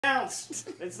ounce.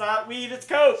 It's not weed, it's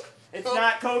coke. It's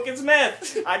not coke, it's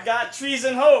meth. I got trees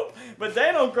and hope, but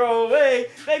they don't grow away.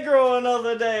 They grow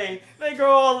another day. They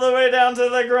grow all the way down to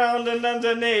the ground and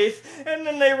underneath, and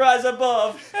then they rise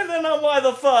above. And then why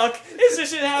the fuck is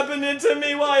this shit happening to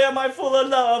me? Why am I full of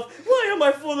love? Why am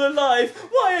I full of life?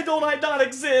 Why don't I not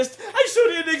exist? I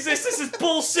shouldn't exist. This is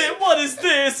bullshit. What is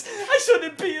this? I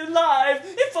shouldn't be alive.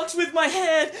 It fucks with my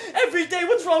head every day.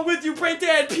 What's wrong with you, brain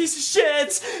dead piece of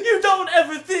shit? You don't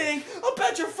ever think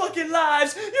about your fucking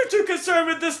lives. You're too concerned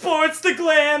with the sports, the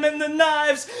glam, and the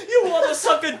knives. You wanna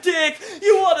suck a dick.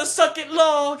 You wanna suck it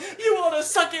long. You wanna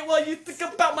suck it while you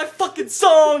think about my fucking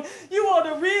song. You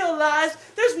wanna realize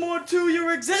there's more to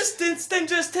your existence than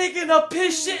just taking a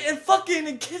piss, shit, and fucking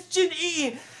and kitchen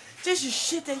eating. This is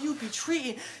shit that you be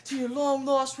treating to your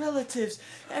long-lost relatives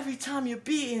every time you're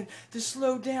beating the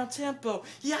slow-down tempo.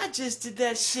 Yeah, I just did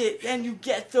that shit, and you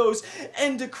get those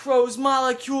endochrose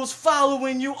molecules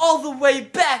following you all the way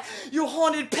back. Your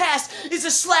haunted past is a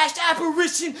slashed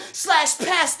apparition, slash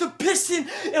past the piston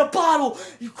in a bottle.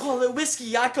 You call it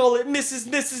whiskey, I call it Mrs.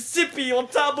 Mississippi on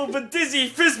top of a dizzy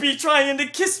frisbee trying to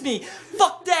kiss me.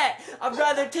 Fuck that. I'd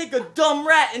rather take a dumb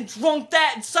rat and drunk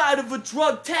that inside of a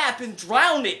drug tap and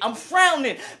drown it. I'm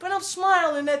frowning, but I'm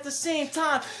smiling at the same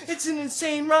time. It's an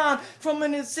insane rhyme from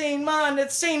an insane mind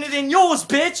that's saner than yours,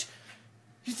 bitch.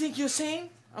 You think you're sane?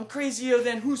 I'm crazier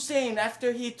than Hussein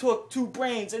after he took 2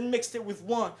 brains and mixed it with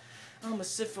 1. I'm a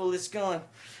syphilis gun.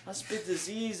 I spit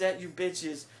disease at you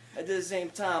bitches. At the same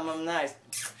time, I'm nice.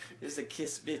 It's a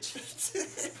kiss,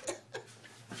 bitch.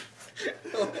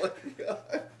 Oh my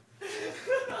god.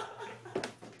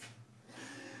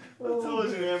 I told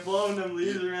you, man, blowing them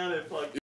leaves around it fucking